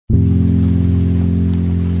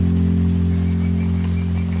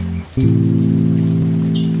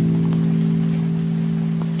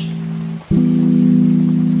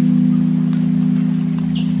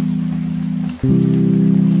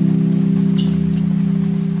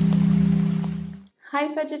Hi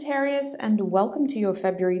Sagittarius, and welcome to your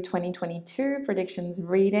February 2022 predictions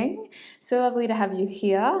reading. So lovely to have you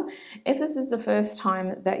here. If this is the first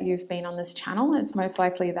time that you've been on this channel, it's most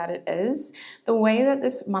likely that it is. The way that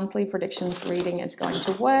this monthly predictions reading is going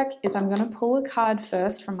to work is I'm going to pull a card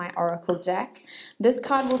first from my oracle deck. This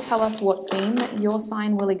card will tell us what theme your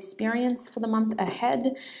sign will experience for the month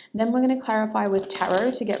ahead. Then we're going to clarify with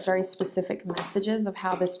tarot to get very specific messages of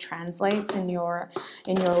how this translates in your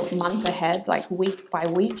month ahead, like week by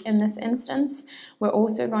week in this instance. We're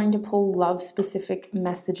also going to pull love-specific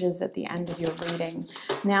messages at the end of your reading.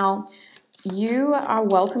 Now, you are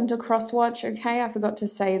welcome to cross-watch, okay? I forgot to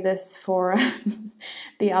say this for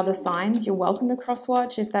the other signs. You're welcome to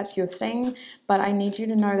cross-watch if that's your thing, but I need you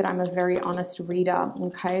to know that I'm a very honest reader,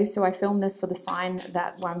 okay? So I filmed this for the sign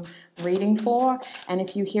that I'm reading for, and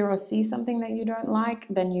if you hear or see something that you don't like,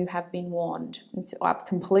 then you have been warned. It's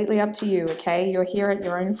completely up to you, okay? You're here at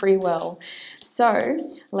your own free will. So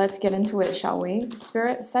let's get into it, shall we?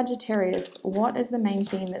 Spirit, Sagittarius, what is the main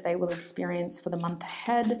theme that they will experience for the month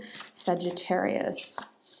ahead? Sagittarius.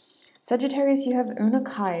 Sagittarius, you have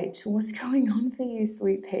Unakite. What's going on for you,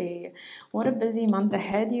 sweet pea? What a busy month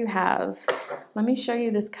ahead you have. Let me show you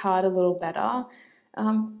this card a little better.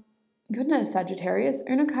 Goodness, Sagittarius.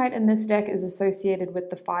 Unakite in this deck is associated with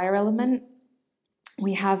the fire element.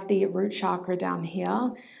 We have the root chakra down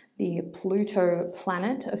here, the Pluto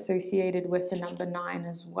planet associated with the number 9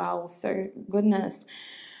 as well. So, goodness.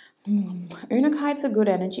 Unakite's a good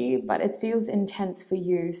energy, but it feels intense for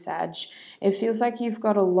you, Sag. It feels like you've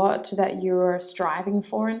got a lot that you're striving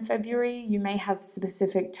for in February. You may have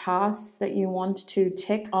specific tasks that you want to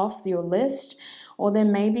tick off your list, or there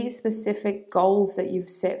may be specific goals that you've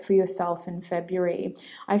set for yourself in February.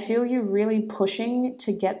 I feel you really pushing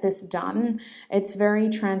to get this done. It's very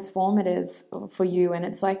transformative for you, and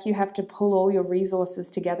it's like you have to pull all your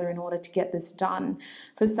resources together in order to get this done.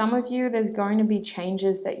 For some of you, there's going to be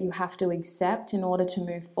changes that you have to accept in order to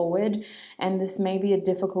move forward, and this may be a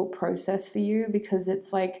difficult process for you because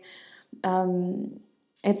it's like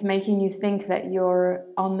it's making you think that you're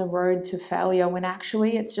on the road to failure when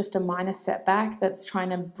actually it's just a minor setback that's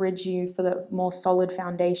trying to bridge you for the more solid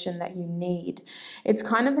foundation that you need. It's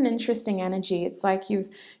kind of an interesting energy. It's like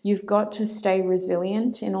you've got to stay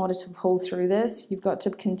resilient in order to pull through this. You've got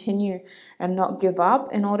to continue and not give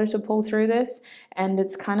up in order to pull through this. And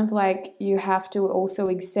it's kind of like you have to also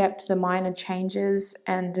accept the minor changes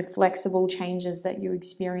and the flexible changes that you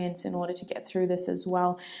experience in order to get through this as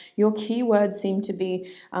well. Your keywords seem to be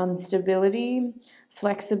stability,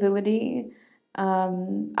 flexibility,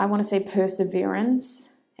 I want to say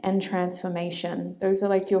perseverance, and transformation. Those are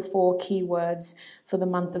like your 4 keywords for the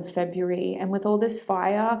month of February. And with all this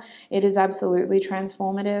fire, it is absolutely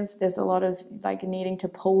transformative. There's a lot of like needing to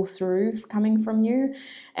pull through coming from you.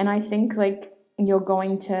 And I think like you're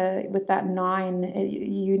going to, with that 9,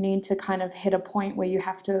 you need to kind of hit a point where you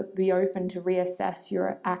have to be open to reassess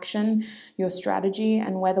your action, your strategy,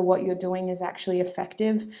 and whether what you're doing is actually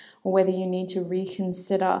effective or whether you need to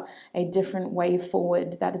reconsider a different way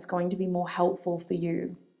forward that is going to be more helpful for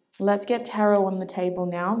you. Let's get tarot on the table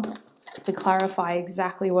now to clarify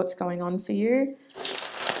exactly what's going on for you.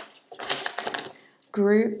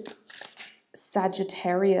 Group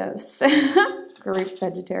Sagittarius. Group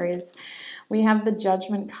Sagittarius. We have the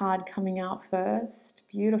Judgment card coming out first.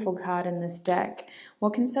 Beautiful card in this deck.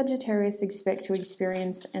 What can Sagittarius expect to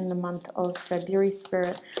experience in the month of February,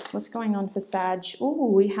 Spirit? What's going on for Sag?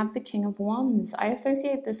 Ooh, we have the King of Wands. I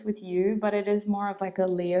associate this with you, but it is more of like a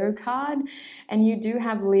Leo card. And you do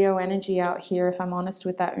have Leo energy out here, if I'm honest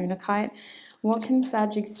with that Unakite. What can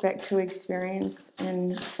Sag expect to experience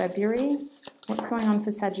in February? What's going on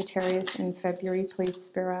for Sagittarius in February, please,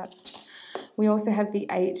 Spirit? We also have the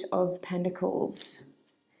 8 of Pentacles.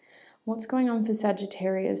 What's going on for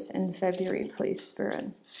Sagittarius in February, please,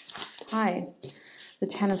 Spirit? Hi. The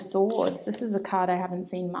 10 of Swords. This is a card I haven't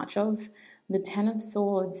seen much of. The 10 of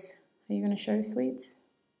Swords. Are you going to show, sweets?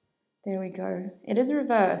 There we go. It is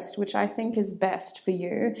reversed, which I think is best for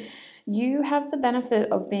you. You have the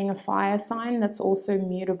benefit of being a fire sign that's also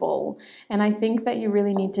mutable. And I think that you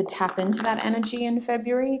really need to tap into that energy in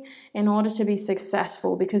February in order to be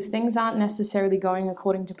successful, because things aren't necessarily going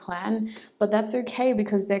according to plan, but that's okay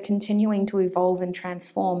because they're continuing to evolve and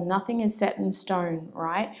transform. Nothing is set in stone,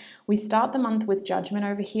 right? We start the month with Judgment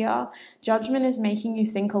over here. Judgment is making you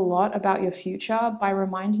think a lot about your future by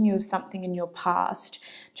reminding you of something in your past.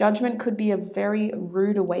 Judgment could be a very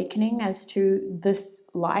rude awakening as to this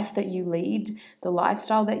life that you lead, the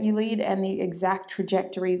lifestyle that you lead, and the exact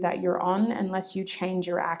trajectory that you're on unless you change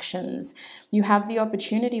your actions. You have the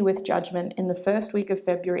opportunity with Judgment in the first week of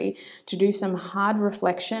February to do some hard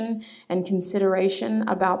reflection and consideration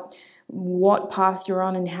about what path you're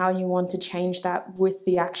on and how you want to change that with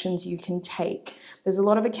the actions you can take. There's a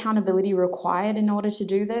lot of accountability required in order to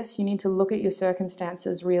do this. You need to look at your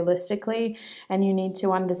circumstances realistically, and you need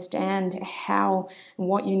to understand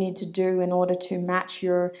what you need to do in order to match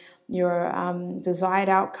your desired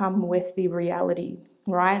outcome with the reality,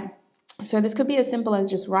 right? So this could be as simple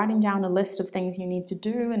as just writing down a list of things you need to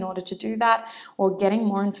do in order to do that, or getting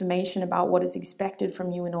more information about what is expected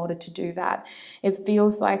from you in order to do that. It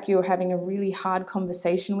feels like you're having a really hard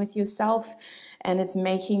conversation with yourself, and it's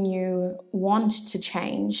making you want to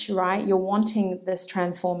change, right? You're wanting this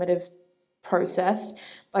transformative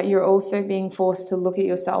process, but you're also being forced to look at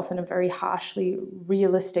yourself in a very harshly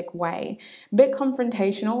realistic way. A bit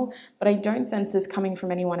confrontational, but I don't sense this coming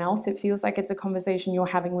from anyone else. It feels like it's a conversation you're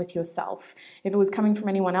having with yourself. If it was coming from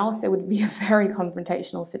anyone else, it would be a very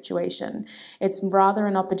confrontational situation. It's rather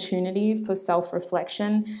an opportunity for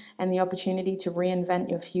self-reflection and the opportunity to reinvent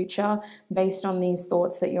your future based on these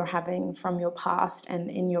thoughts that you're having from your past and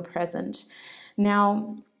in your present.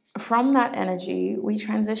 Now, from that energy, we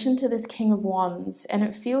transition to this King of Wands, and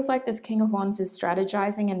it feels like this King of Wands is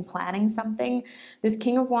strategizing and planning something. This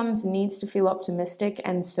King of Wands needs to feel optimistic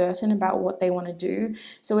and certain about what they want to do.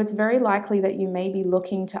 So it's very likely that you may be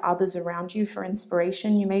looking to others around you for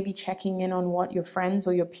inspiration. You may be checking in on what your friends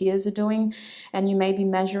or your peers are doing, and you may be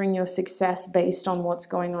measuring your success based on what's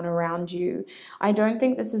going on around you. I don't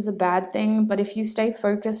think this is a bad thing, but if you stay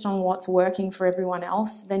focused on what's working for everyone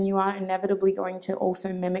else, then you are inevitably going to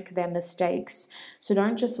also mimic their mistakes. So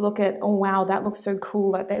don't just look at, oh wow, that looks so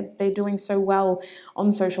cool, that they're doing so well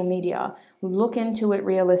on social media. Look into it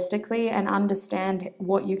realistically and understand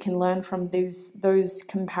what you can learn from those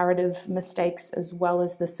comparative mistakes as well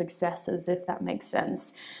as the successes, if that makes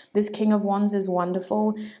sense. This King of Wands is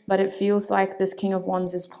wonderful, but it feels like this King of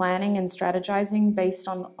Wands is planning and strategizing based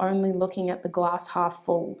on only looking at the glass half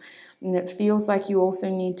full. And it feels like you also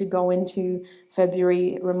need to go into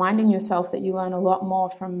February reminding yourself that you learn a lot more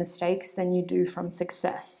from mistakes than you do from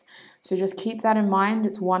success. So just keep that in mind.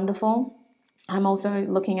 It's wonderful. I'm also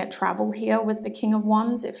looking at travel here with the King of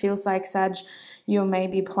Wands. It feels like, Sag, you may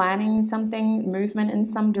be planning something, movement in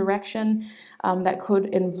some direction that could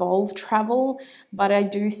involve travel. But I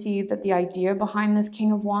do see that the idea behind this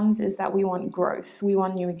King of Wands is that we want growth. We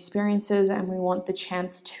want new experiences, and we want the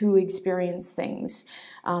chance to experience things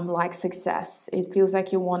like success. It feels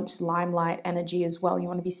like you want limelight energy as well. You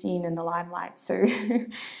want to be seen in the limelight. So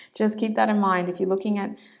just keep that in mind. If you're looking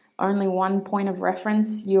at only one point of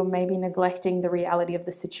reference, you're maybe neglecting the reality of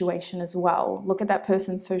the situation as well. Look at that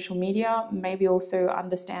person's social media, maybe also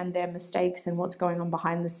understand their mistakes and what's going on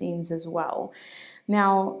behind the scenes as well.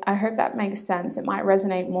 Now, I hope that makes sense. It might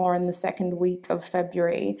resonate more in the second week of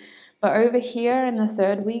February. But over here in the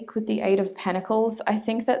third week with the Eight of Pentacles, I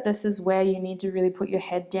think that this is where you need to really put your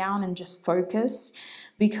head down and just focus,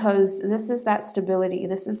 because this is that stability,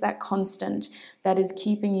 this is that constant that is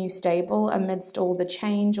keeping you stable amidst all the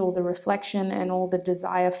change, all the reflection, and all the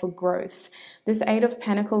desire for growth. This Eight of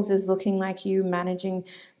Pentacles is looking like you managing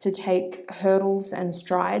to take hurdles and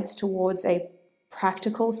strides towards a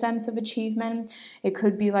practical sense of achievement. It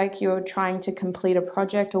could be like you're trying to complete a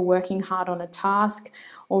project or working hard on a task,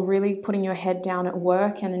 or really putting your head down at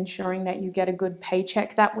work and ensuring that you get a good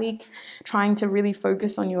paycheck that week, trying to really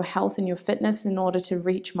focus on your health and your fitness in order to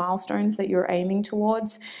reach milestones that you're aiming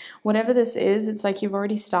towards. Whatever this is, it's like you've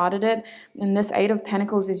already started it, and this Eight of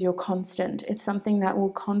Pentacles is your constant. It's something that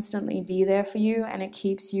will constantly be there for you, and it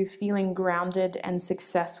keeps you feeling grounded and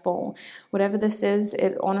successful. Whatever this is,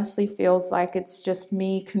 it honestly feels like it's just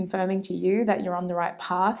me confirming to you that you're on the right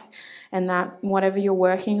path, and that whatever you're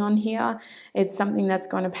working on here, it's something that's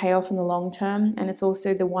going to pay off in the long term. And it's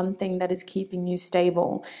also the one thing that is keeping you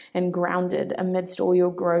stable and grounded amidst all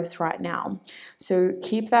your growth right now. So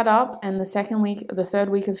keep that up. And the third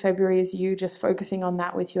week of February is you just focusing on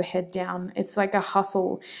that with your head down. It's like a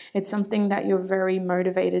hustle. It's something that you're very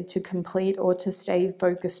motivated to complete or to stay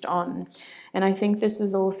focused on. And I think this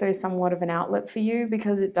is also somewhat of an outlet for you,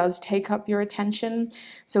 because it does take up your attention.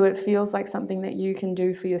 So it feels like something that you can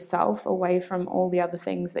do for yourself away from all the other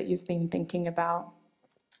things that you've been thinking about.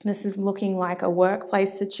 This is looking like a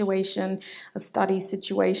workplace situation, a study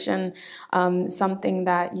situation, something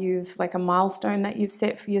that like a milestone that you've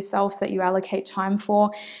set for yourself that you allocate time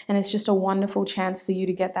for. And it's just a wonderful chance for you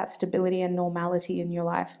to get that stability and normality in your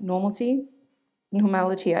life. Normality,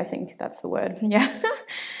 I think that's the word. Yeah.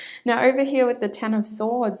 Now over here with the Ten of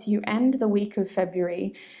Swords, you end the week of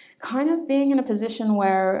February kind of being in a position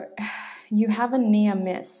where you have a near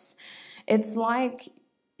miss. It's like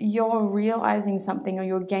you're realizing something, or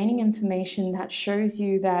you're gaining information that shows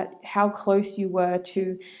you that how close you were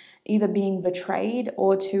to either being betrayed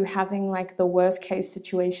or to having like the worst case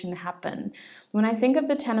situation happen. When I think of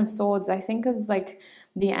the Ten of Swords, I think of like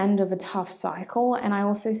the end of a tough cycle, and I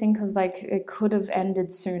also think of like it could have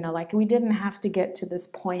ended sooner. Like we didn't have to get to this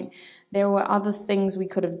point. There were other things we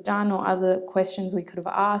could have done or other questions we could have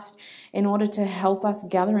asked in order to help us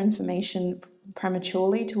gather information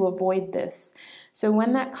prematurely to avoid this. So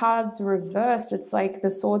when that card's reversed, it's like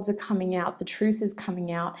the swords are coming out, the truth is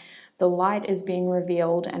coming out, the light is being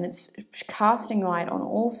revealed, and it's casting light on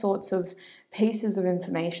all sorts of pieces of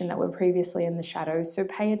information that were previously in the shadows. So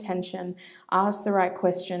pay attention, ask the right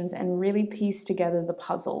questions, and really piece together the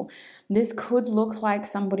puzzle. This could look like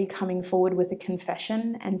somebody coming forward with a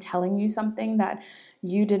confession and telling you something that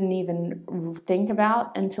you didn't even think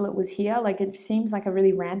about until it was here. Like it seems like a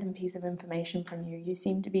really random piece of information from you. You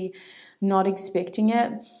seem to be not expecting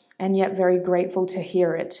it and yet very grateful to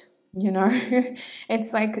hear it. You know,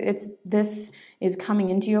 it's like this is coming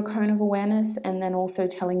into your cone of awareness and then also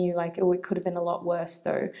telling you like, oh, it could have been a lot worse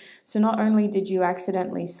though. So not only did you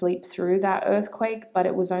accidentally sleep through that earthquake, but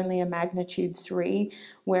it was only a magnitude 3,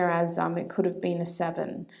 whereas it could have been a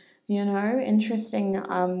 7. You know, interesting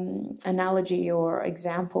analogy or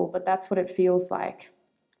example, but that's what it feels like.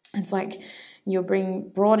 It's like you're being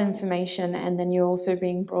brought information, and then you're also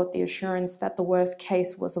being brought the assurance that the worst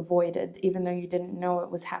case was avoided, even though you didn't know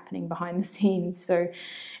it was happening behind the scenes. So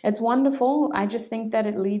it's wonderful. I just think that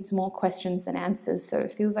it leaves more questions than answers. So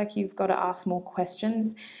it feels like you've got to ask more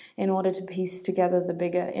questions in order to piece together the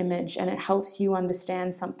bigger image, and it helps you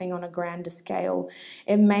understand something on a grander scale.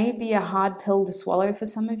 It may be a hard pill to swallow for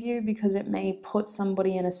some of you because it may put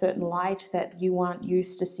somebody in a certain light that you aren't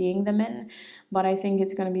used to seeing them in, but I think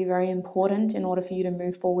it's going to be very important in order for you to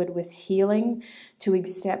move forward with healing, to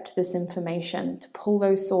accept this information, to pull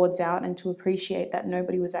those swords out and to appreciate that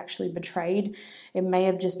nobody was actually betrayed. It may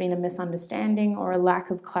have just been a misunderstanding or a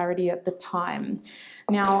lack of clarity at the time.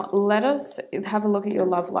 Now, let us have a look at your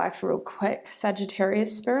love life real quick.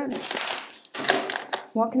 Sagittarius spirit.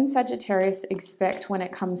 What can Sagittarius expect when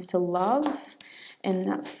it comes to love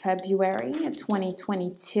in February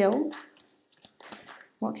 2022?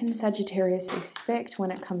 What can Sagittarius expect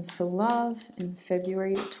when it comes to love in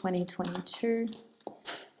February 2022?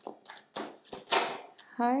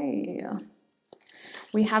 Hey,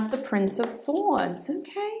 we have the Prince of Swords.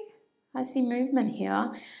 Okay, I see movement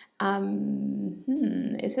here.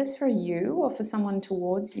 Is this for you or for someone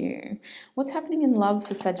towards you? What's happening in love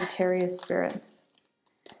for Sagittarius spirit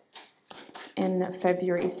in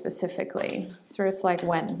February specifically? Spirit's like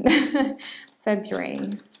when? February.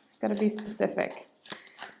 Got to be specific.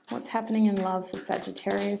 What's happening in love for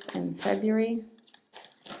Sagittarius in February?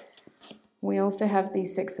 We also have the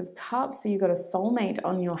Six of Cups, so you've got a soulmate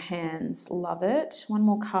on your hands. Love it. One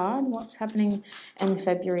more card. What's happening in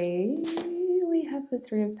February? We have the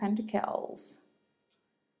Three of Pentacles.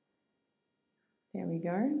 There we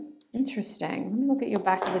go. Interesting. Let me look at your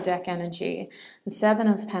back of the deck energy. The Seven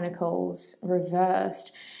of Pentacles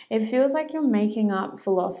reversed. It feels like you're making up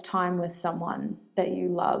for lost time with someone that you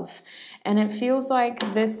love. And it feels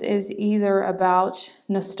like this is either about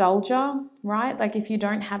nostalgia, right? Like if you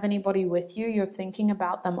don't have anybody with you, you're thinking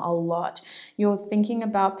about them a lot. You're thinking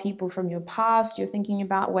about people from your past. You're thinking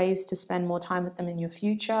about ways to spend more time with them in your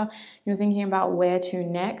future. You're thinking about where to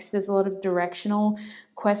next. There's a lot of directional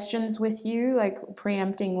questions with you, like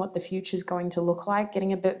preempting what the future is going to look like,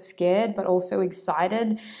 getting a bit scared, but also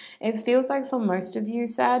excited. It feels like for most of you,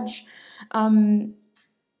 Sag,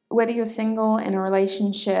 whether you're single, in a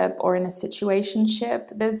relationship, or in a situationship,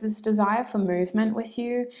 there's this desire for movement with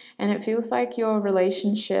you, and it feels like your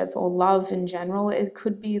relationship or love in general, it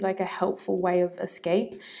could be like a helpful way of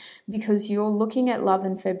escape, because you're looking at love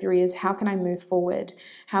in February as how can I move forward?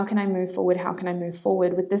 How can I move forward? How can I move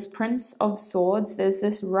forward? With this Prince of Swords, there's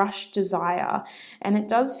this rush desire, and it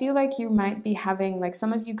does feel like you might be having, like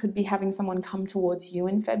some of you could be having someone come towards you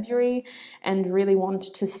in February and really want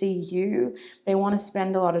to see you. They want to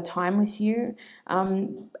spend a lot of time with you.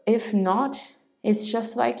 If not, it's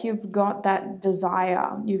just like you've got that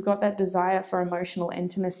desire. You've got that desire for emotional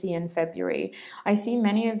intimacy in February. I see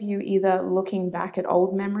many of you either looking back at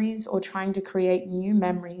old memories or trying to create new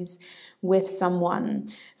memories with someone.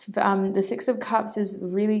 The Six of Cups is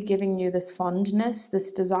really giving you this fondness,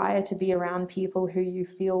 this desire to be around people who you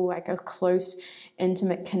feel like a close,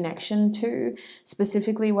 intimate connection to.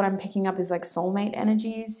 Specifically, what I'm picking up is like soulmate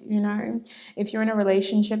energies, you know. If you're in a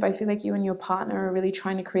relationship, I feel like you and your partner are really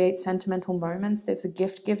trying to create sentimental moments. There's a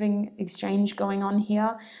gift-giving exchange going on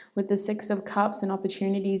here with the Six of Cups, and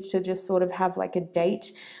opportunities to just sort of have like a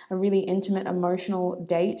date, a really intimate, emotional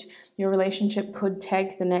date. Your relationship could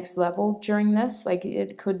take the next level during this, like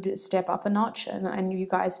it could step up a notch, and you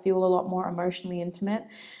guys feel a lot more emotionally intimate.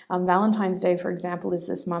 Valentine's Day, for example, is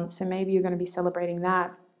this month, so maybe you're going to be celebrating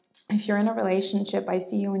that. If you're in a relationship, I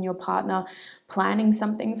see you and your partner planning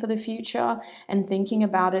something for the future and thinking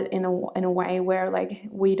about it in a way where, like,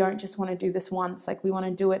 we don't just want to do this once, like we want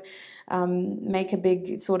to do it, make a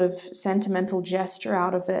big sort of sentimental gesture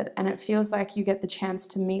out of it. And it feels like you get the chance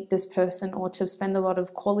to meet this person or to spend a lot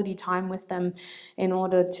of quality time with them in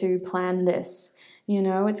order to plan this. You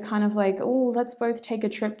know, it's kind of like, oh, let's both take a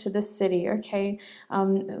trip to this city. Okay,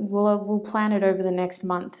 we'll plan it over the next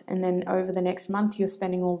month. And then over the next month, you're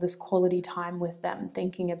spending all this quality time with them,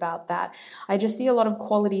 thinking about that. I just see a lot of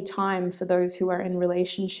quality time for those who are in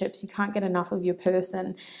relationships. You can't get enough of your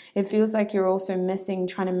person. It feels like you're also missing,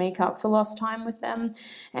 trying to make up for lost time with them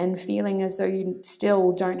and feeling as though you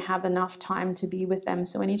still don't have enough time to be with them.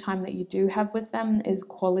 So any time that you do have with them is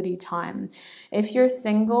quality time. If you're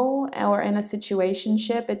single or in a situation,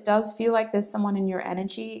 it does feel like there's someone in your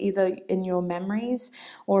energy, either in your memories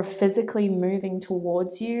or physically moving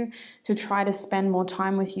towards you to try to spend more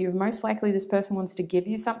time with you. Most likely this person wants to give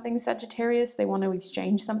you something, Sagittarius. They want to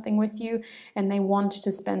exchange something with you, and they want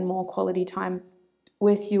to spend more quality time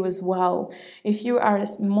with you as well. If you are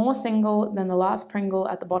more single than the last Pringle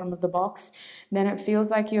at the bottom of the box, then it feels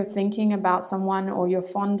like you're thinking about someone, or you're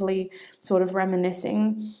fondly sort of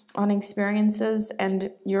reminiscing on experiences, and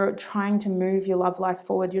you're trying to move your love life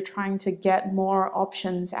forward. You're trying to get more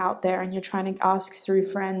options out there, and you're trying to ask through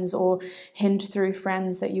friends or hint through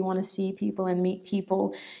friends that you want to see people and meet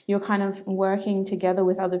people. You're kind of working together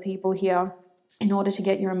with other people here in order to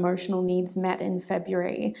get your emotional needs met in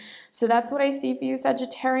February. So that's what I see for you,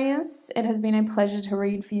 Sagittarius. It has been a pleasure to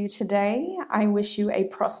read for you today. I wish you a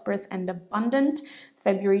prosperous and abundant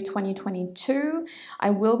February 2022. I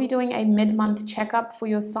will be doing a mid-month checkup for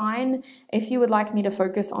your sign. If you would like me to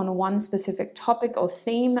focus on one specific topic or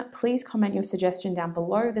theme, please comment your suggestion down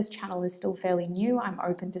below. This channel is still fairly new. I'm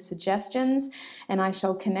open to suggestions, and I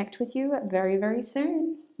shall connect with you very, very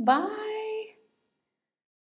soon. Bye.